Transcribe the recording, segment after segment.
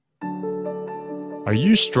Are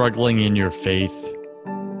you struggling in your faith?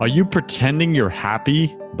 Are you pretending you're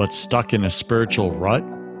happy but stuck in a spiritual rut?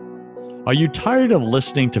 Are you tired of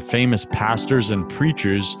listening to famous pastors and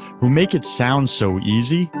preachers who make it sound so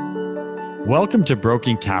easy? Welcome to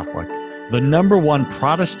Broken Catholic, the #1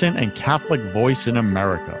 Protestant and Catholic voice in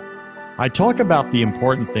America. I talk about the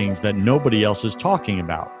important things that nobody else is talking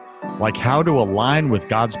about, like how to align with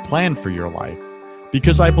God's plan for your life,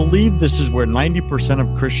 because I believe this is where 90%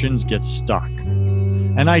 of Christians get stuck.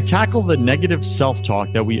 And I tackle the negative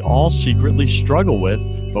self-talk that we all secretly struggle with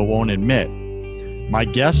but won't admit. My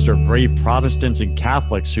guests are brave Protestants and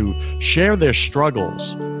Catholics who share their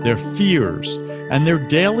struggles, their fears, and their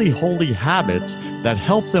daily holy habits that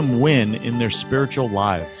help them win in their spiritual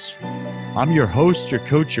lives. I'm your host, your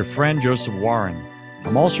coach, your friend, Joseph Warren.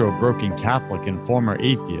 I'm also a broken Catholic and former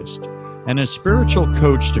atheist, and a spiritual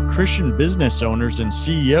coach to Christian business owners and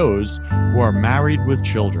CEOs who are married with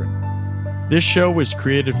children. This show was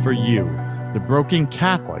created for you, the broken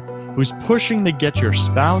Catholic who's pushing to get your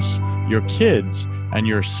spouse, your kids, and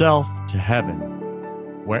yourself to heaven.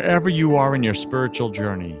 Wherever you are in your spiritual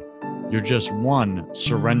journey, you're just one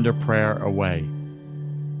surrender prayer away.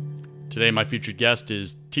 Today, my featured guest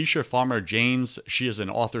is Tisha Farmer Janes. She is an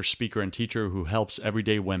author, speaker, and teacher who helps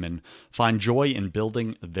everyday women find joy in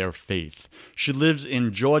building their faith. She lives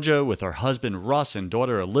in Georgia with her husband, Russ, and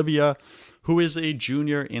daughter, Olivia, who is a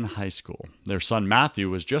junior in high school. Their son, Matthew,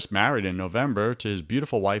 was just married in November to his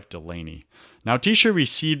beautiful wife, Delaney. Now, Tisha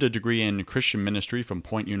received a degree in Christian ministry from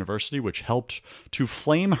Point University, which helped to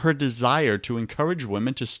flame her desire to encourage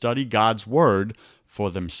women to study God's Word for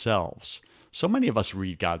themselves. So many of us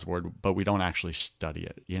read God's Word, but we don't actually study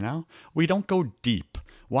it, you know? We don't go deep.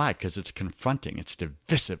 Why? Because it's confronting, it's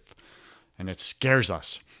divisive, and it scares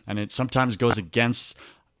us. And it sometimes goes against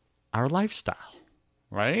our lifestyle,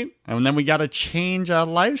 right? And then we got to change our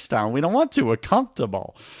lifestyle. We don't want to. We're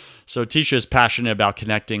comfortable. So Tisha is passionate about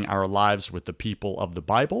connecting our lives with the people of the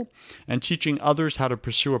Bible and teaching others how to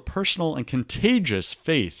pursue a personal and contagious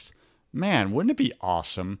faith. Man, wouldn't it be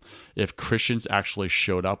awesome if Christians actually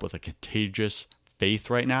showed up with a contagious faith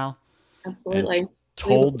right now? Absolutely. And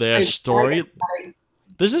told their story.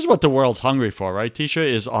 This is what the world's hungry for, right, Tisha?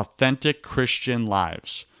 Is authentic Christian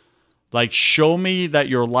lives. Like, show me that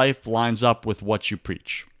your life lines up with what you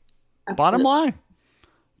preach. Absolutely.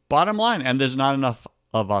 Bottom line. And there's not enough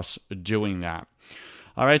of us doing that.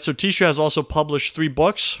 All right, so Tisha has also published 3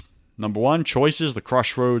 books. #1, Choices, the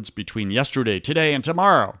Crossroads Between Yesterday, Today, and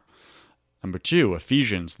Tomorrow. #2,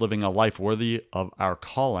 Ephesians, Living a Life Worthy of Our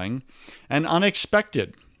Calling. And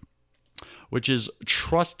Unexpected, which is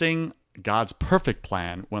trusting God's perfect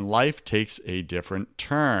plan when life takes a different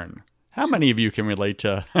turn. How many of you can relate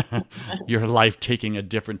to your life taking a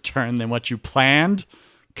different turn than what you planned?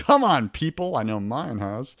 Come on, people. I know mine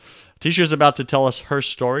has. Tisha is about to tell us her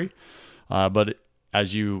story, but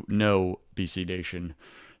as you know, BC Nation,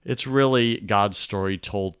 it's really God's story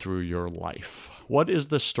told through your life. What is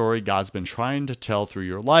the story God's been trying to tell through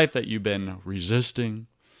your life that you've been resisting,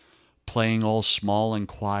 playing all small and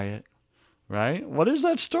quiet, right? What is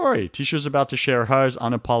that story? Tisha's about to share hers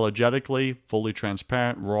unapologetically, fully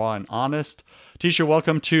transparent, raw, and honest. Tisha,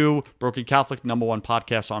 welcome to Broken Catholic, #1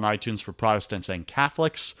 podcast on iTunes for Protestants and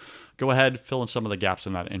Catholics. Go ahead, fill in some of the gaps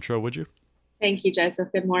in that intro, would you? Thank you,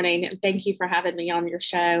 Joseph. Good morning. And thank you for having me on your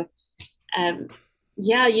show.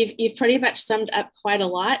 Yeah, you've pretty much summed up quite a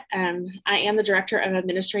lot. I am the director of a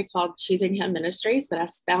ministry called Choosing Him Ministries that I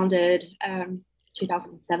founded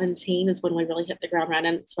 2017 is when we really hit the ground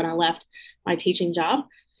running. It's when I left my teaching job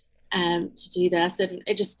to do this. And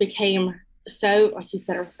it just became so, like you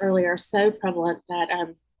said earlier, so prevalent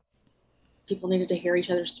that people needed to hear each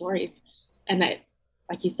other's stories. And that,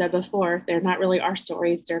 like you said before, they're not really our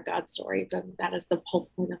stories, they're God's stories. And that is the whole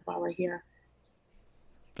point of why we're here.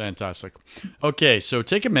 Fantastic. Okay, so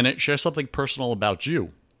take a minute, share something personal about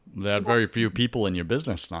you that very few people in your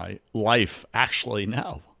business life actually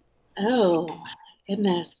know. Oh,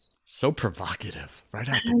 goodness. So provocative, right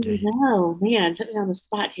out the gate. No, man, put me on the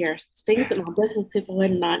spot here. Things that my business people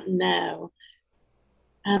would not know.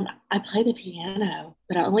 I play the piano,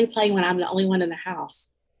 but I only play when I'm the only one in the house.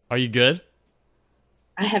 Are you good?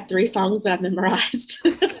 I have 3 songs that I've memorized.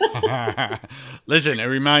 Listen, it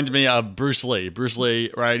reminds me of Bruce Lee. Bruce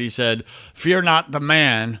Lee, right? He said, "Fear not the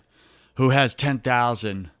man who has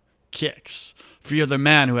 10,000 kicks. Fear the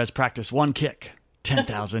man who has practiced one kick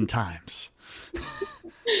 10,000 times."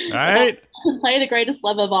 Right? I play The Greatest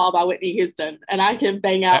Love of All by Whitney Houston, and I can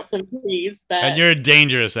bang out some keys. But And you're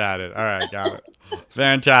dangerous at it. All right, got it.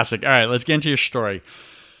 Fantastic. All right, let's get into your story.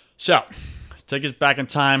 So, Take us back in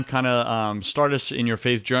time, kind of start us in your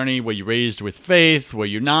faith journey. Were you raised with faith? Were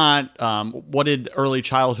you not? What did early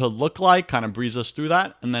childhood look like? Kind of breeze us through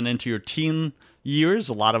that. And then into your teen years.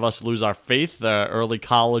 A lot of us lose our faith, the early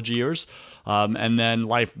college years. And then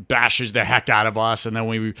life bashes the heck out of us. And then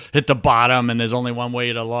we hit the bottom and there's only one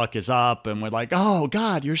way to look is up. And we're like, oh,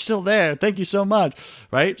 God, you're still there. Thank you so much.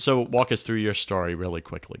 Right? So walk us through your story really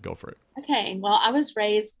quickly. Go for it. Okay. Well, I was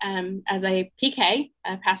raised as a PK,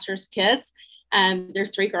 pastor's kids.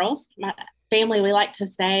 There's 3 girls. My family, we like to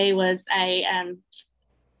say, was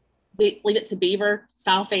we leave it to Beaver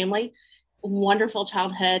style family. Wonderful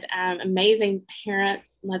childhood, amazing parents.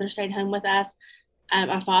 Mother stayed home with us.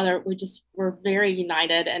 My father, we just were very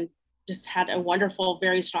united and just had a wonderful,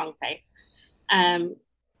 very strong faith.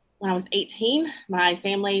 When I was 18, my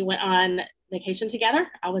family went on vacation together.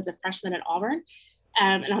 I was a freshman at Auburn.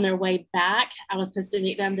 And on their way back, I was supposed to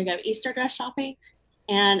meet them to go Easter dress shopping.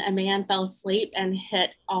 And a man fell asleep and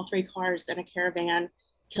hit all 3 cars in a caravan,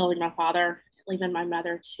 killing my father, leaving my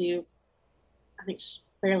mother to, I think she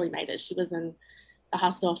barely made it. She was in the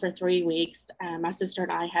hospital for 3 weeks. My sister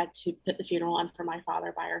and I had to put the funeral on for my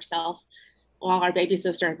father by ourselves while our baby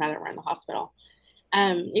sister and mother were in the hospital.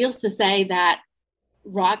 Needless to say, that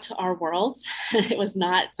rocked our worlds. It was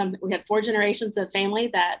not something, we had 4 generations of family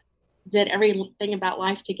that did everything about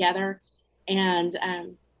life together. And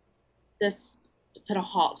this put a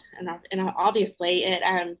halt. And obviously it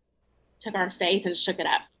took our faith and shook it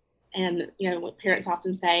up. And, you know, what parents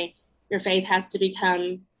often say, your faith has to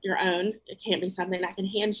become your own. It can't be something I can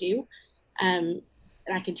hand you and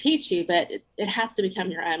I can teach you, but it has to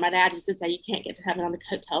become your own. My dad used to say, you can't get to heaven on the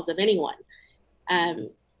coattails of anyone.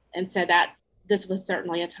 And so that this was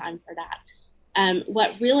certainly a time for that.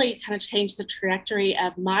 What really kind of changed the trajectory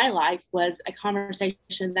of my life was a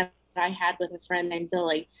conversation that I had with a friend named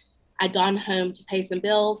Billy. I'd gone home to pay some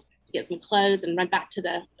bills, to get some clothes, and run back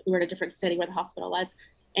to we were in a different city where the hospital was.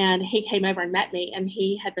 And he came over and met me, and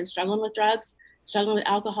he had been struggling with drugs, struggling with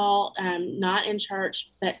alcohol, not in church,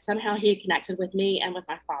 but somehow he had connected with me and with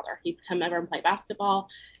my father. He'd come over and play basketball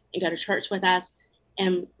and go to church with us.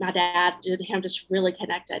 And my dad and him just really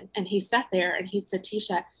connected. And he sat there and he said,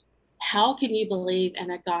 Tisha, how can you believe in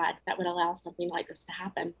a God that would allow something like this to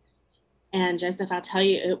happen? And Joseph, I'll tell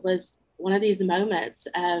you, it was one of these moments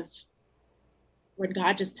of when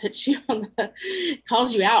God just puts you on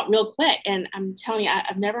calls you out real quick. And I'm telling you,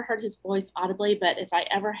 I've never heard his voice audibly, but if I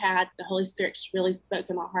ever had, the Holy Spirit just really spoke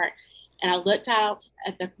in my heart. And I looked out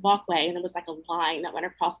at the walkway and it was like a line that went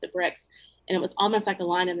across the bricks. And it was almost like a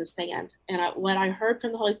line in the sand. And what I heard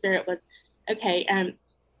from the Holy Spirit was, okay,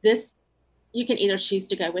 this, you can either choose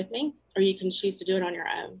to go with me or you can choose to do it on your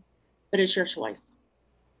own, but it's your choice.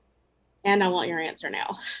 And I want your answer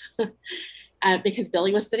now. Because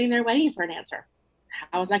Billy was sitting there waiting for an answer.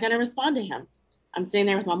 How was I going to respond to him? I'm sitting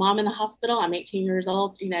there with my mom in the hospital. I'm 18 years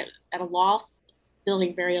old, you know, at a loss,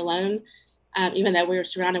 feeling very alone, even though we were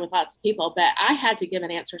surrounded with lots of people. But I had to give an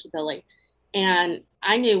answer to Billy. And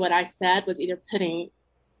I knew what I said was either putting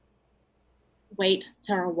weight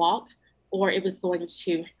to our walk or it was going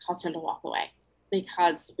to cause him to walk away,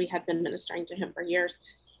 because we had been ministering to him for years.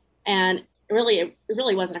 And it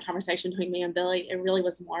really wasn't a conversation between me and Billy. It really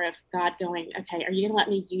was more of God going, okay, are you going to let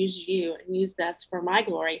me use you and use this for my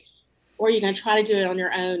glory? Or are you going to try to do it on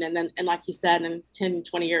your own? And then, and like you said, in 10,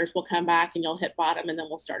 20 years, we'll come back and you'll hit bottom and then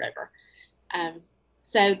we'll start over.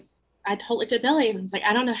 So I told it to Billy and I was like,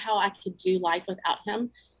 I don't know how I could do life without him.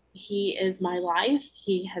 He is my life.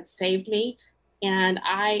 He has saved me. And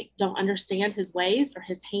I don't understand his ways or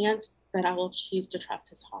his hand, but I will choose to trust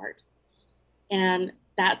his heart. And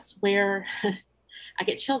that's where I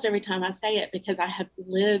get chills every time I say it, because I have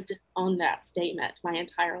lived on that statement my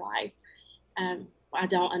entire life. I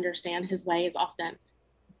don't understand his ways often,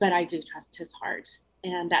 but I do trust his heart.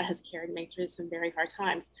 And that has carried me through some very hard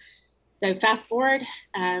times. So fast forward,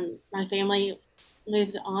 my family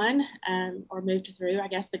moved on, or moved through, I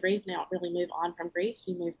guess, the grief. Now really move on from grief,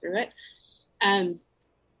 you move through it. And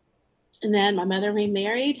then my mother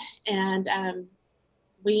remarried, and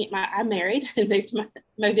I married and moved to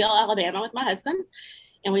Mobile, Alabama with my husband.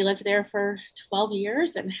 And we lived there for 12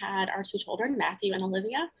 years and had our 2 children, Matthew and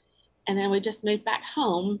Olivia. And then we just moved back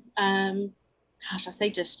home. Gosh, I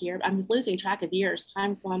say just year. I'm losing track of years.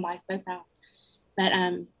 Time's gone by so fast. But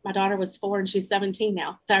my daughter was 4 and she's 17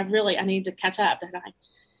 now. So I need to catch up, don't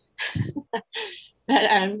I?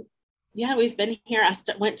 But yeah, we've been here. I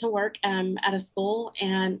went to work at a school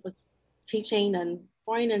and was teaching and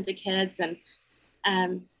pouring into kids. And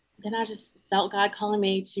then I just felt God calling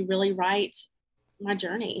me to really write my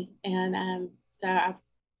journey. And so I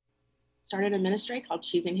started a ministry called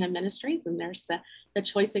Choosing Him Ministries, and there's the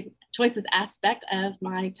choices aspect of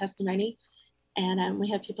my testimony. And we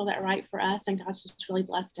have people that write for us, and God's just really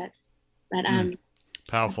blessed it. But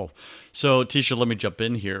powerful. So, Tisha, let me jump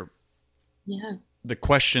in here. Yeah. The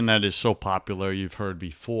question that is so popular, you've heard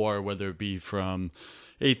before, whether it be from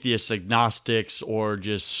atheists, agnostics, or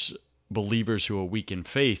just believers who are weak in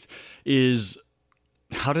faith, is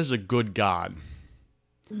how does a good God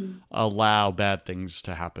allow bad things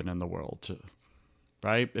to happen in the world?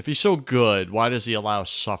 Right? If he's so good, why does he allow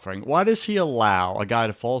suffering? Why does he allow a guy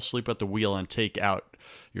to fall asleep at the wheel and take out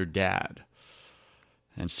your dad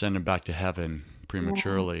and send him back to heaven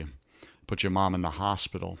prematurely, put your mom in the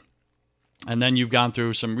hospital? And then you've gone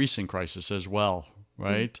through some recent crisis as well,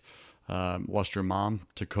 right? Lost your mom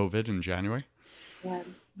to COVID in January.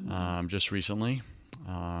 Yeah. Just recently.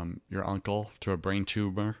 Your uncle to a brain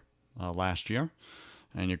tumor last year.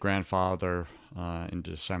 And your grandfather in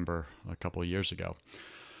December a couple of years ago.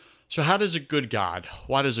 So why does a good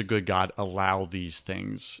God allow these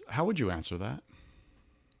things? How would you answer that?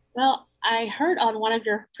 Well, I heard on one of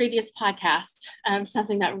your previous podcasts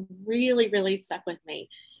something that really, really stuck with me.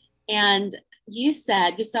 And you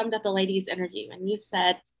summed up the ladies' interview, and you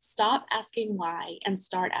said, stop asking why and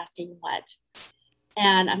start asking what.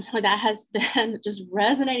 And I'm telling you, that has been just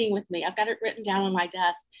resonating with me. I've got it written down on my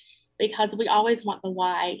desk because we always want the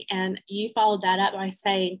why. And you followed that up by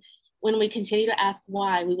saying, when we continue to ask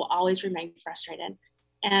why, we will always remain frustrated.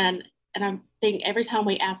 And I think every time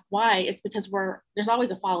we ask why, it's because there's always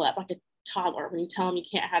a follow-up, like a toddler. When you tell them you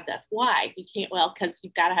can't have this, why? You can't, well, because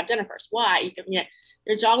you've got to have dinner first. Why?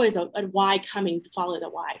 There's always a why coming to follow the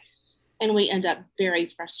why. And we end up very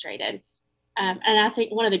frustrated. And I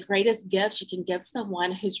think one of the greatest gifts you can give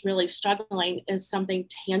someone who's really struggling is something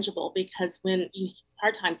tangible, because when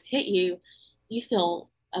hard times hit you, you feel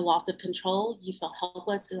a loss of control, you feel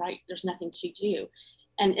helpless, and like there's nothing to do.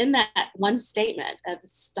 And in that one statement of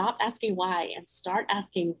stop asking why and start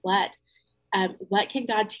asking what can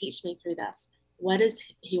God teach me through this? What does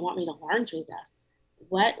he want me to learn through this?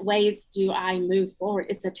 What ways do I move forward?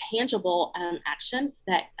 It's a tangible action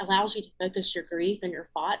that allows you to focus your grief and your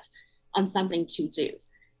thoughts on something to do.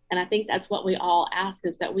 And I think that's what we all ask,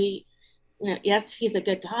 is that yes, he's a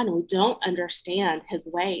good God, and we don't understand his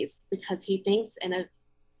ways because he thinks in a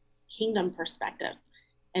kingdom perspective.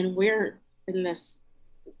 And we're in this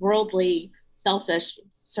worldly, selfish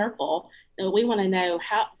circle that we want to know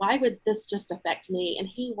why would this just affect me? And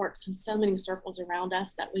he works in so many circles around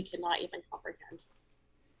us that we cannot even comprehend.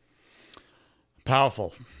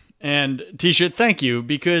 Powerful. And Tisha, thank you,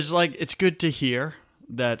 because it's good to hear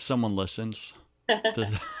that someone listens.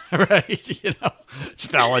 Right? It's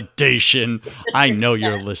validation. I know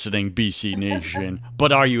you're listening, BC Nation,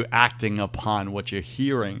 but are you acting upon what you're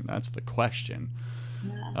hearing? That's the question.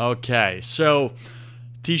 Yeah. Okay. So,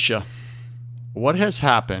 Tisha, what has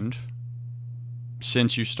happened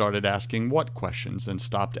since you started asking what questions and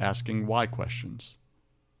stopped asking why questions?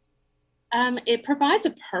 It provides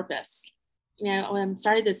a purpose. When I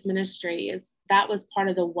started this ministry, that was part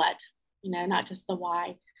of the what, not just the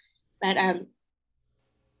why. But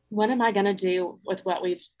what am I going to do with what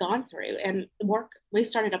we've gone through? And we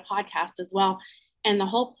started a podcast as well. And the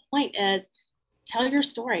whole point is tell your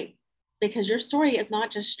story, because your story is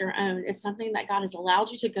not just your own. It's something that God has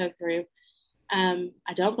allowed you to go through.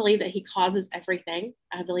 I don't believe that he causes everything.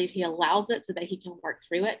 I believe he allows it so that he can work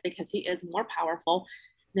through it, because he is more powerful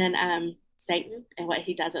than Satan and what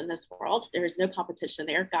he does in this world. There is no competition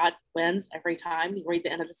there. God wins every time. You read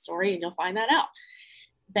the end of the story and you'll find that out.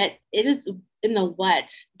 But it is in the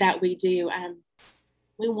what that we do.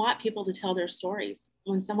 We want people to tell their stories.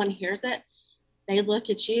 When someone hears it, they look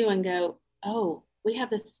at you and go, oh, we have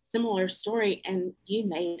this similar story and you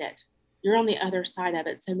made it. You're on the other side of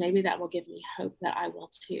it. So maybe that will give me hope that I will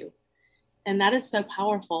too. And that is so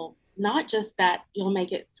powerful. Not just that you'll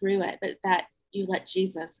make it through it, but that you let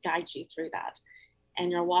Jesus guide you through that.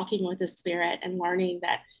 And you're walking with the Spirit and learning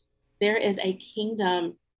that there is a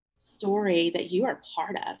kingdom story that you are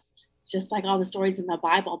part of. Just like all the stories in the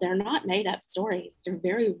Bible, they're not made up stories. They're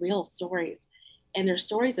very real stories. And they're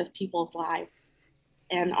stories of people's lives.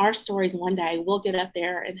 And our stories, one day we'll get up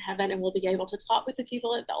there in heaven and we'll be able to talk with the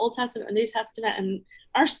people at the Old Testament and New Testament, and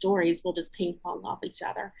our stories will just ping pong off each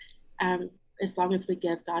other as long as we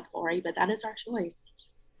give God glory. But that is our choice.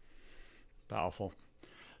 Powerful.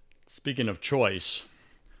 Speaking of choice,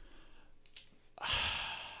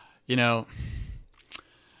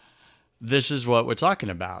 this is what we're talking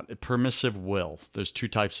about, a permissive will. There's two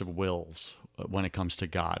types of wills when it comes to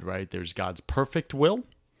God, right? There's God's perfect will,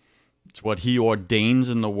 It's what he ordains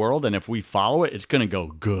in the world. And if we follow it, it's going to go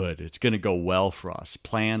good. It's going to go well for us.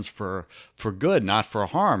 Plans for good, not for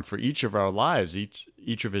harm, for each of our lives,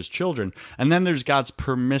 each of his children. And then there's God's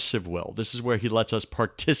permissive will. This is where he lets us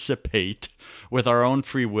participate with our own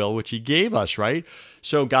free will, which he gave us, right?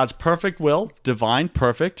 So God's perfect will, divine,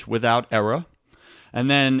 perfect, without error. And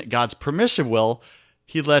then God's permissive will,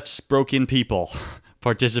 he lets broken people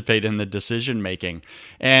participate in the decision making.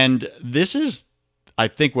 And this is, I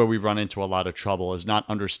think, where we run into a lot of trouble, is not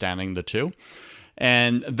understanding the two.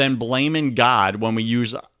 And then blaming God when we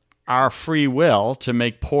use our free will to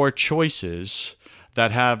make poor choices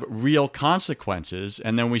that have real consequences.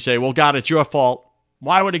 And then we say, well, God, it's your fault.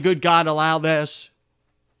 Why would a good God allow this?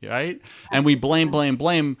 Right? And we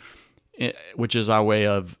blame, which is our way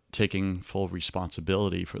of taking full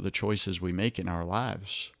responsibility for the choices we make in our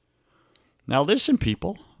lives. Now, listen,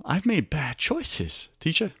 people, I've made bad choices.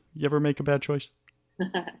 Tisha, you ever make a bad choice?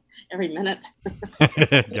 Every minute.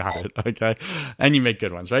 Got it. Okay. And you make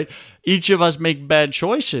good ones, right? Each of us make bad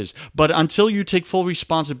choices, but until you take full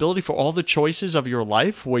responsibility for all the choices of your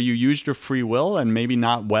life where you used your free will and maybe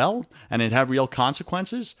not well, and it have real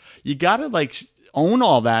consequences, you got to own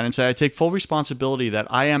all that and say, I take full responsibility that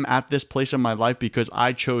I am at this place in my life because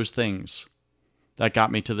I chose things that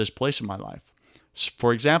got me to this place in my life.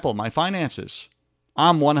 For example, my finances.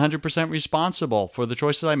 I'm 100% responsible for the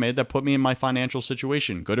choices I made that put me in my financial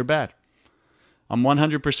situation, good or bad. I'm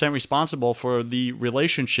 100% responsible for the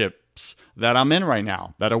relationships that I'm in right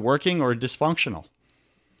now that are working or dysfunctional.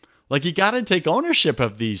 You got to take ownership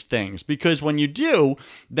of these things, because when you do,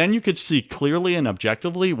 then you could see clearly and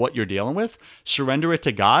objectively what you're dealing with, surrender it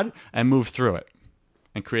to God, and move through it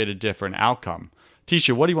and create a different outcome.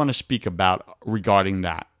 Tisha, what do you want to speak about regarding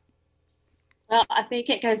that? Well, I think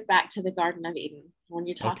it goes back to the Garden of Eden when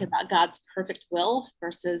you talk about God's perfect will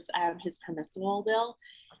versus his permissible will.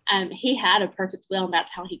 He had a perfect will, and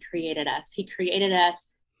that's how he created us. He created us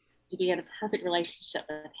to be in a perfect relationship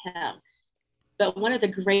with him. But one of the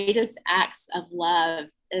greatest acts of love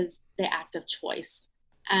is the act of choice.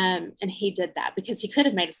 And he did that because he could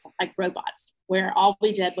have made us like robots, where all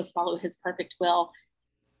we did was follow his perfect will.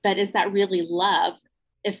 But is that really love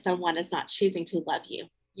if someone is not choosing to love you?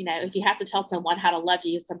 If you have to tell someone how to love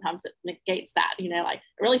you, sometimes it negates that. I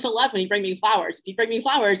really feel loved when you bring me flowers. If you bring me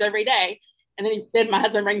flowers every day, and then my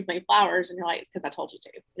husband brings me flowers, and you're like, it's because I told you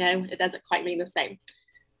to. It doesn't quite mean the same.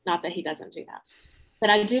 Not that he doesn't do that. But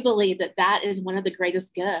I do believe that that is one of the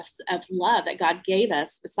greatest gifts of love that God gave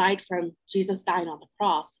us, aside from Jesus dying on the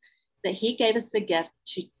cross, that he gave us the gift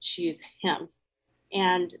to choose him.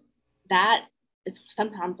 And that is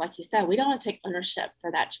sometimes, like you said, we don't want to take ownership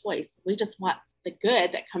for that choice. We just want the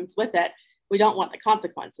good that comes with it. We don't want the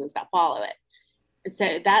consequences that follow it. And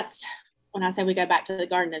so that's when I say we go back to the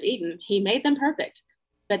Garden of Eden. He made them perfect,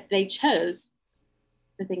 but they chose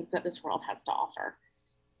the things that this world has to offer.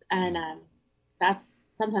 And that's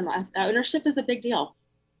sometimes ownership is a big deal.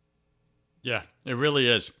 Yeah, it really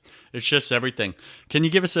is. It shifts everything. Can you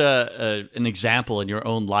give us an example in your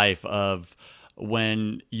own life of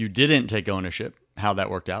when you didn't take ownership, how that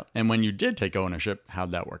worked out, and when you did take ownership,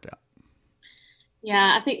 how'd that work out?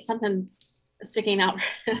 Yeah, I think something's sticking out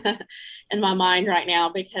in my mind right now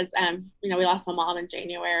because, we lost my mom in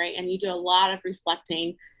January, and you do a lot of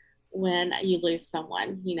reflecting when you lose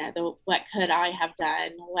someone, what could I have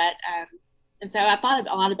done? And so I thought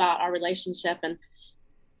a lot about our relationship, and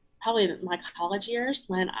probably my college years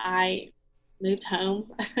when I moved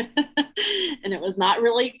home and it was not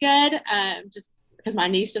really good. Just because my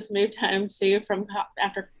niece just moved home too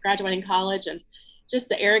after graduating college, and just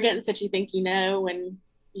the arrogance that you think when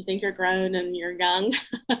you think you're grown and you're young.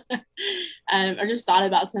 I just thought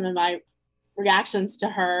about some of my reactions to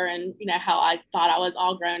her, and how I thought I was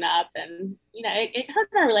all grown up, and it hurt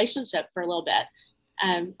our relationship for a little bit.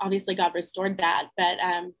 Obviously God restored that, but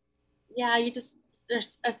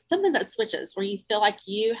there's something that switches where you feel like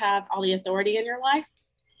you have all the authority in your life,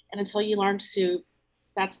 and until you learn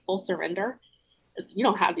that's full surrender, you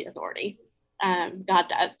don't have the authority. God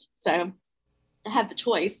does. So I have the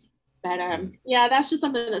choice. But that's just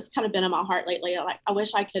something that's kind of been in my heart lately. I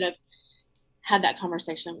wish I could have had that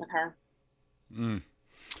conversation with her.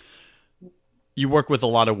 You work with a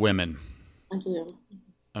lot of women. I do.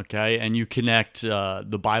 Okay, and you connect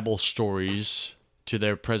the Bible stories to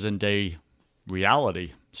their present day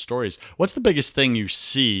reality stories. What's the biggest thing you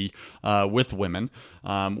see with women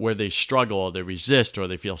where they struggle, or they resist, or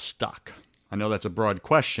they feel stuck? I know that's a broad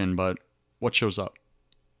question, but what shows up?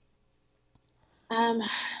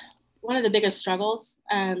 One of the biggest struggles,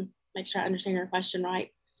 make sure I understand your question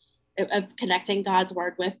right, of connecting God's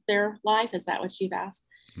word with their life. Is that what you've asked?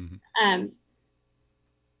 Mm-hmm.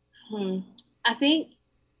 Hmm. I think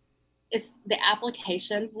it's the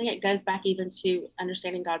application. I think it goes back even to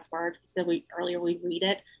understanding God's word. So we earlier we read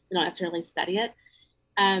it, we don't necessarily study it.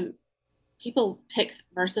 Um, People pick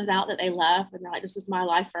verses out that they love and they're like, this is my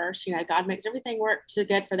life verse. You know, God makes everything work to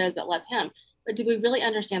good for those that love him. But do we really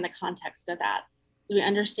understand the context of that? Do we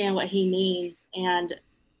understand what he means and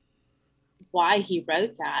why he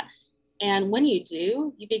wrote that? And when you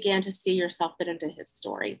do, you begin to see yourself fit into his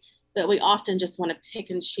story. But we often just want to pick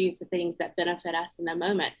and choose the things that benefit us in the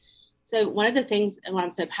moment. So, one of the things and what I'm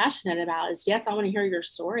so passionate about is yes, I want to hear your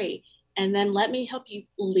story. And then let me help you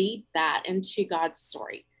lead that into God's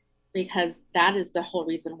story, because that is the whole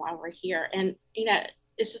reason why we're here. And, you know,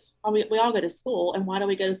 it's just, we all go to school. And why do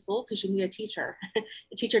we go to school? Because you need a teacher,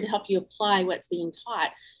 a teacher to help you apply what's being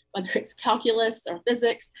taught, whether it's calculus or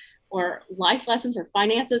physics or life lessons or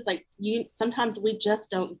finances. Like, you sometimes we just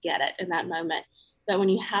don't get it in that moment. But when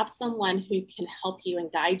you have someone who can help you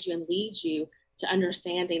and guide you and lead you to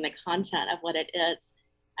understanding the content of what it is,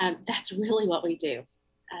 that's really what we do.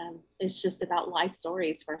 It's just about life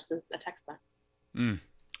stories versus a textbook.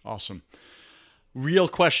 Awesome. Real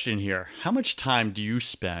question here. How much time do you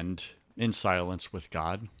spend in silence with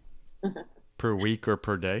God per week or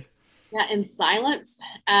per day? Yeah, in silence,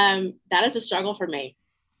 that is a struggle for me.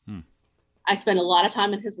 Hmm. I spend a lot of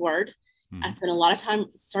time in his word. Hmm. I spend a lot of time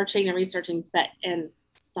searching and researching, but in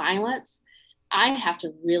silence, I have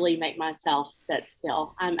to really make myself sit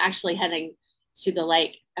still. I'm actually heading to the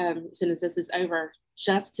lake as soon as this is over,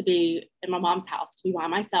 just to be in my mom's house, to be by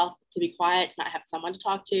myself, to be quiet, to not have someone to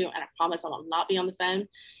talk to. And I promise I will not be on the phone.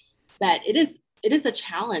 But it is a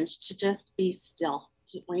challenge to just be still.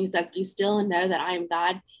 When he says, be still and know that I am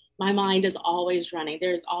God, my mind is always running.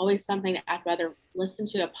 There's always something that I'd rather listen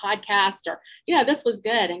to a podcast or, this was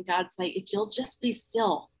good. And God's like, if you'll just be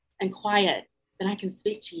still and quiet, then I can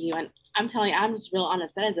speak to you. And I'm telling you, I'm just real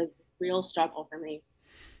honest. That is a real struggle for me.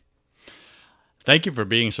 Thank you for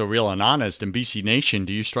being so real and honest. And BC Nation,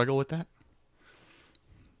 do you struggle with that?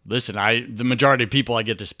 Listen, the majority of people I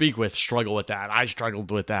get to speak with struggle with that. I struggled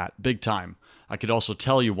with that big time. I could also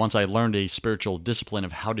tell you, once I learned a spiritual discipline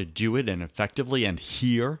of how to do it and effectively and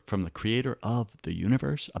hear from the creator of the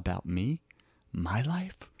universe about me, my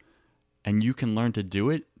life, and you can learn to do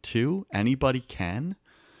it too. Anybody can.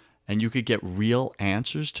 And you could get real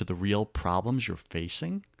answers to the real problems you're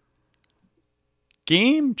facing.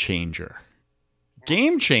 Game changer.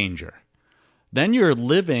 Game changer. Then you're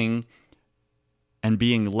living and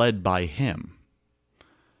being led by him.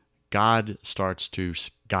 God starts to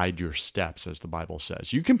guide your steps, as the Bible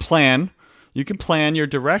says. You can plan your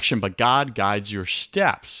direction, but God guides your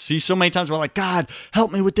steps. See, so many times we're like, God,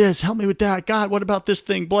 help me with this, help me with that. God, what about this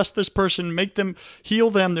thing? Bless this person, make them,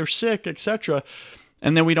 heal them, they're sick, etc.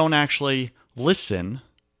 And then we don't actually listen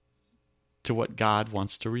to what God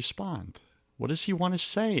wants to respond. What does he want to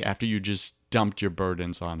say after you just dumped your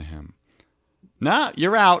burdens on him? Nah,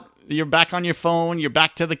 you're out. You're back on your phone. You're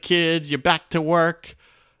back to the kids. You're back to work.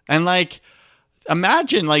 And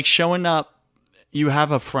imagine showing up. You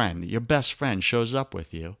have a friend. Your best friend shows up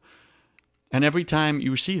with you. And every time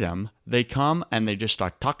you see them, they come and they just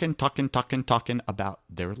start talking about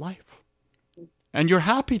their life. And you're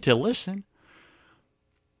happy to listen.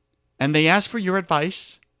 And they ask for your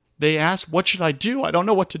advice. They ask, what should I do? I don't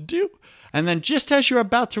know what to do. And then just as you're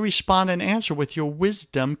about to respond and answer with your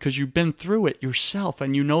wisdom, because you've been through it yourself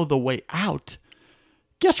and you know the way out,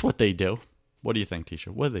 guess what they do? What do you think, Tisha?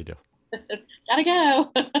 What do they do? Gotta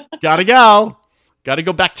go. Gotta go. Gotta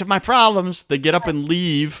go back to my problems. They get up and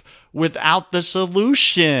leave without the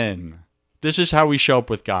solution. This is how we show up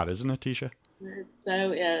with God, isn't it, Tisha? It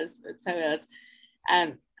so is. It so is.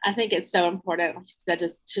 I think it's so important, like you said,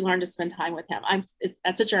 just to learn to spend time with him.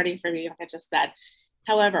 That's a journey for me, like I just said.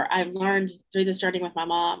 However, I've learned through this journey with my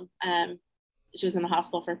mom. She was in the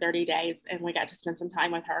hospital for 30 days and we got to spend some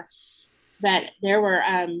time with her. But there were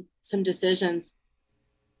some decisions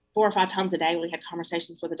 4 or 5 times a day. We had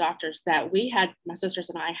conversations with the doctors that my sisters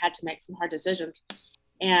and I had to make some hard decisions.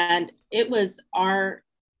 And it was our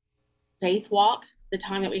faith walk, the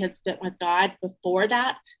time that we had spent with God before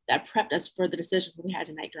that prepped us for the decisions that we had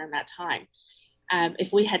to make during that time.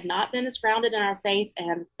 If we had not been as grounded in our faith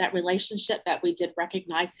and that relationship that we did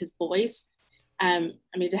recognize his voice,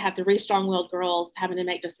 to have 3 strong-willed girls having to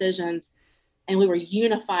make decisions, and we were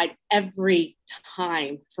unified every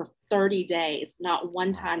time for 30 days, not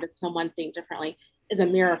one time did someone think differently, is a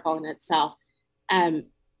miracle in itself.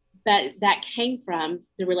 But that came from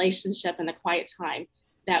the relationship and the quiet time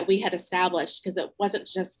that we had established, because it wasn't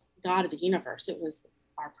just God of the universe, it was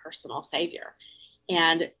our personal Savior.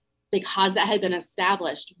 And because that had been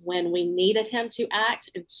established, when we needed him to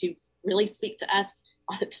act and to really speak to us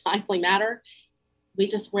on a timely matter, we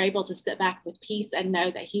just were able to sit back with peace and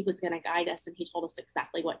know that he was going to guide us and he told us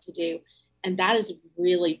exactly what to do. And that is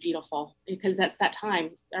really beautiful because that's that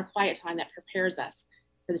time, our quiet time that prepares us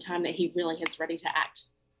for the time that he really is ready to act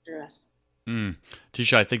through us.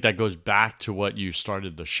 Tisha, I think that goes back to what you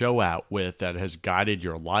started the show out with that has guided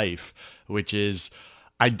your life, which is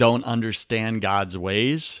I don't understand God's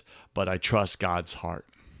ways, but I trust God's heart.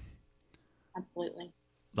 Absolutely.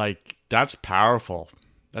 Like, that's powerful.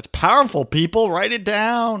 That's powerful, people. Write it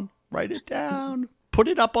down. Write it down. Put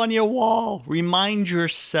it up on your wall. Remind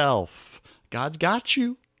yourself God's got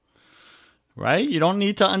you, right? You don't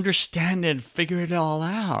need to understand it and figure it all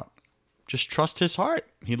out. Just trust his heart.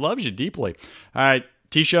 He loves you deeply. All right,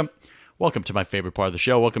 Tisha, welcome to my favorite part of the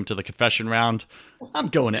show. Welcome to the confession round. I'm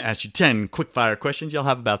going to ask you 10 quick fire questions. You'll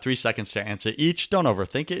have about 3 seconds to answer each. Don't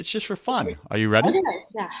overthink it. It's just for fun. Are you ready? Okay.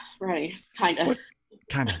 Yeah, ready. Kind of.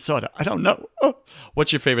 Kind of, sort of. I don't know. Oh.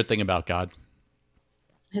 What's your favorite thing about God?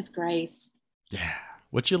 His grace. Yeah.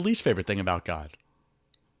 What's your least favorite thing about God?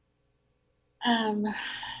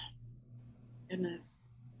 Goodness.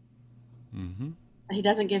 Mm-hmm. He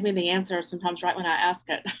doesn't give me the answer sometimes right when I ask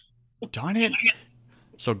it. Darn it.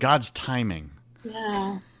 So God's timing.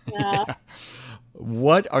 Yeah. Yeah.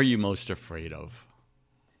 What are you most afraid of?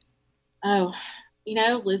 Oh,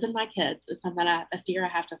 losing my kids is something a fear I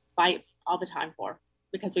have to fight all the time for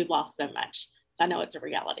because we've lost so much. So I know it's a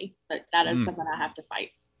reality, but that is something I have to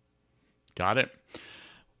fight. Got it.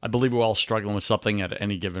 I believe we're all struggling with something at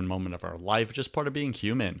any given moment of our life, just part of being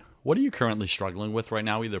human. What are you currently struggling with right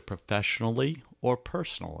now, either professionally or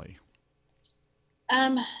personally?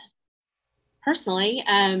 Personally,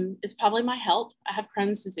 it's probably my health. I have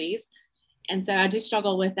Crohn's disease. And so I do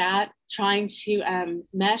struggle with that, trying to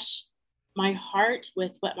mesh my heart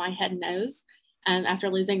with what my head knows. After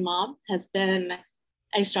losing mom has been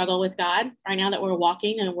a struggle with God right now that we're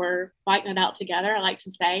walking and we're fighting it out together, I like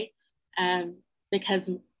to say, because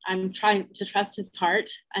I'm trying to trust his heart.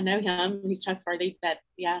 I know him, he's trustworthy, but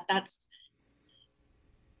yeah, that's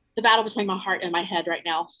the battle between my heart and my head right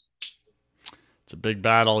now. It's a big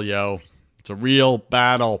battle, yo. It's a real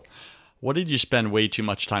battle. What did you spend way too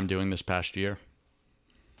much time doing this past year?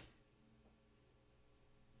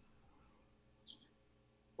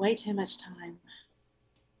 Way too much time.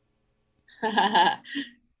 I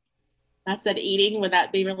said eating. Would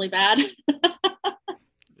that be really bad?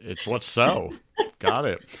 It's what's so. Got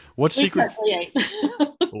it. What secret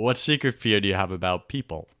fear do you have about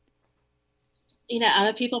people? I'm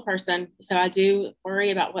a people person, so I do worry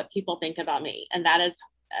about what people think about me, and that is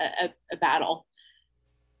a battle.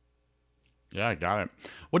 Yeah, I got it.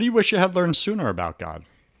 What do you wish you had learned sooner about God?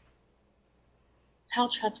 How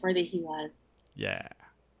trustworthy he was. Yeah.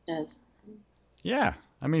 Yes. Yeah.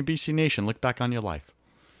 I mean, BC Nation, look back on your life.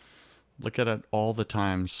 Look at it, all the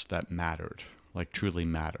times that mattered, like truly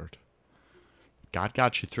mattered. God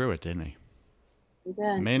got you through it, didn't he? He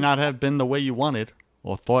did. It may not have been the way you wanted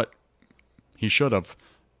or thought he should have,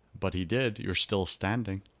 but he did. You're still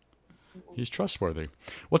standing. He's trustworthy.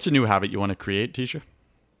 What's a new habit you want to create, Tisha?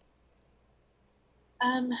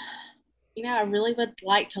 I really would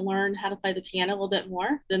like to learn how to play the piano a little bit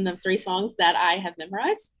more than the 3 songs that I have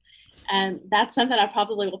memorized. And that's something I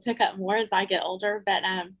probably will pick up more as I get older. But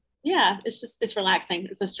yeah, it's relaxing.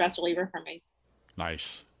 It's a stress reliever for me.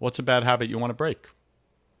 Nice. What's a bad habit you want to break?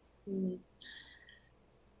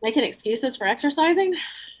 Making excuses for exercising.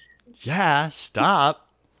 Yeah, stop.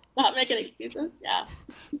 Stop making excuses. Yeah.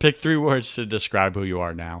 Pick 3 words to describe who you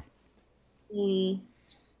are now.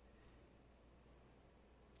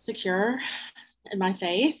 Secure in my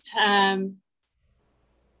faith,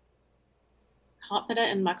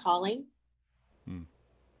 confident in my calling,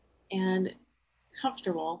 and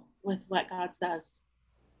comfortable with what God says.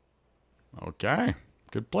 Okay,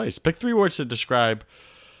 good place. Pick 3 words to describe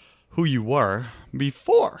who you were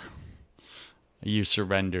before you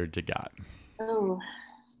surrendered to God. Oh,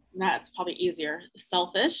 that's probably easier.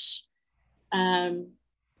 Selfish,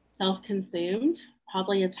 self-consumed,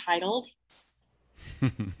 probably entitled.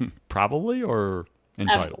 Probably or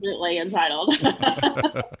entitled? Absolutely entitled.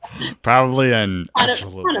 Probably and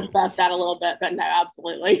absolutely. Kind of buff that a little bit, but no,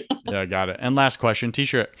 absolutely. Yeah, got it. And last question,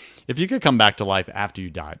 Tisha, if you could come back to life after you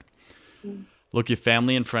died, look your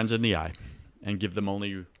family and friends in the eye and give them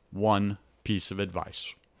only one piece of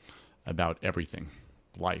advice about everything,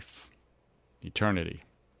 life, eternity,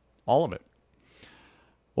 all of it,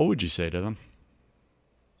 what would you say to them?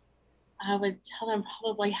 I would tell them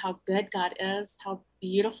probably how good God is, how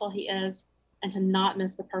beautiful he is, and to not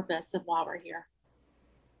miss the purpose of why we're here.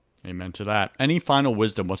 Amen to that. Any final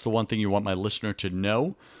wisdom? What's the one thing you want my listener to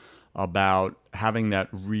know about having that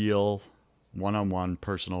real one-on-one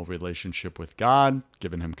personal relationship with God,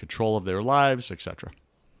 giving him control of their lives, etc.?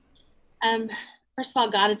 First of all,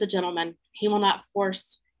 God is a gentleman. He will not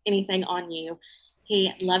force anything on you.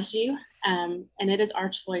 He loves you, and it is our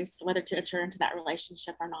choice whether to enter into that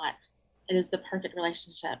relationship or not. It is the perfect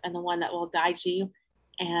relationship and the one that will guide you,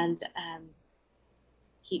 and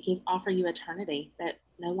he can offer you eternity that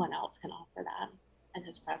no one else can offer that in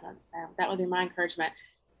his presence. So that would be my encouragement.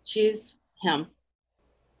 Choose him.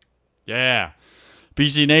 Yeah.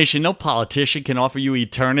 BC Nation, no politician can offer you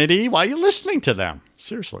eternity. Why are you listening to them?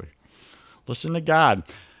 Seriously. Listen to God.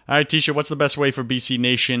 All right, Tisha, what's the best way for BC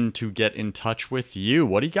Nation to get in touch with you?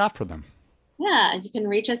 What do you got for them? Yeah, you can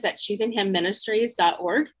reach us at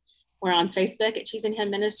choosinghimministries.org. We're on Facebook at Choosing Him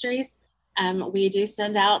Ministries. We do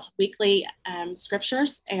send out weekly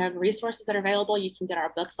scriptures and resources that are available. You can get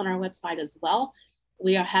our books on our website as well.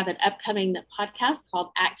 We have an upcoming podcast called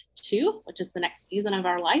Act 2, which is the next season of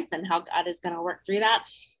our life and how God is going to work through that.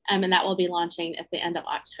 And that will be launching at the end of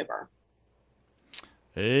October.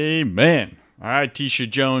 Amen. All right, Tisha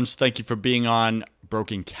Jones, thank you for being on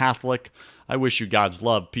Broken Catholic. I wish you God's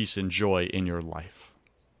love, peace, and joy in your life.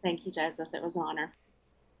 Thank you, Joseph. It was an honor.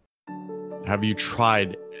 Have you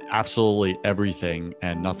tried absolutely everything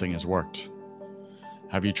and nothing has worked?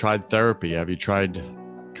 Have you tried therapy? Have you tried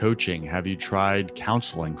coaching? Have you tried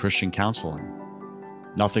counseling, Christian counseling?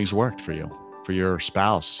 Nothing's worked for you, for your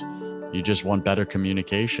spouse. You just want better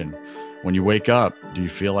communication. When you wake up, do you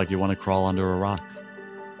feel like you want to crawl under a rock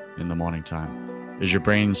in the morning time? Is your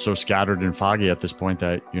brain so scattered and foggy at this point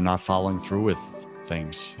that you're not following through with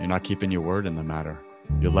things? You're not keeping your word in the matter.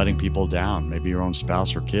 You're letting people down, maybe your own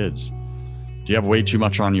spouse or kids. Do you have way too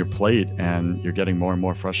much on your plate and you're getting more and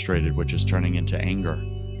more frustrated, which is turning into anger?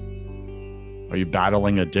 Are you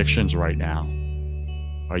battling addictions right now?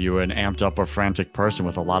 Are you an amped up or frantic person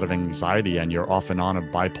with a lot of anxiety and you're off and on of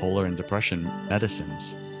bipolar and depression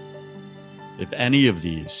medicines? If any of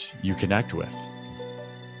these you connect with,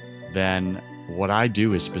 then what I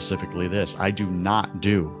do is specifically this. I do not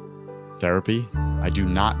do therapy. I do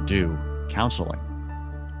not do counseling.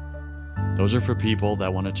 Those are for people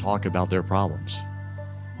that want to talk about their problems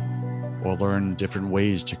or learn different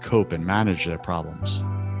ways to cope and manage their problems.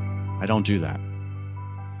 I don't do that.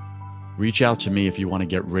 Reach out to me if you want to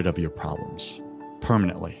get rid of your problems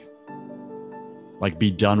permanently. Like,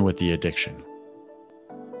 be done with the addiction.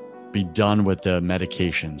 Be done with the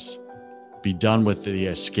medications. Be done with the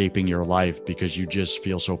escaping your life because you just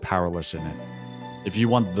feel so powerless in it. If you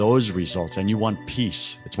want those results and you want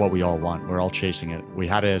peace, it's what we all want. We're all chasing it. We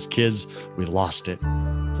had it as kids. We lost it.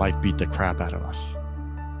 Life beat the crap out of us.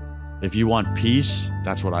 If you want peace,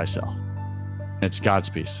 that's what I sell. It's God's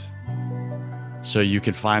peace. So you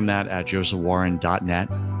can find that at josephwarren.net.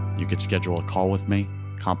 You can schedule a call with me,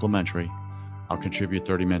 complimentary. I'll contribute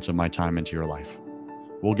 30 minutes of my time into your life.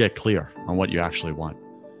 We'll get clear on what you actually want.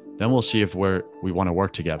 Then we'll see if we want to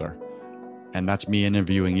work together. And that's me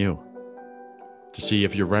interviewing you to see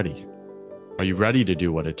if you're ready. Are you ready to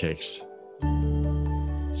do what it takes?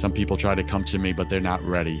 Some people try to come to me, but they're not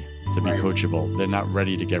ready to be coachable. They're not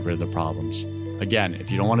ready to get rid of the problems. Again,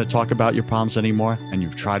 if you don't want to talk about your problems anymore and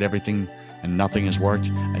you've tried everything and nothing has worked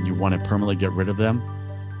and you want to permanently get rid of them,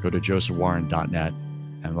 go to josephwarren.net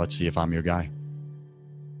and let's see if I'm your guy.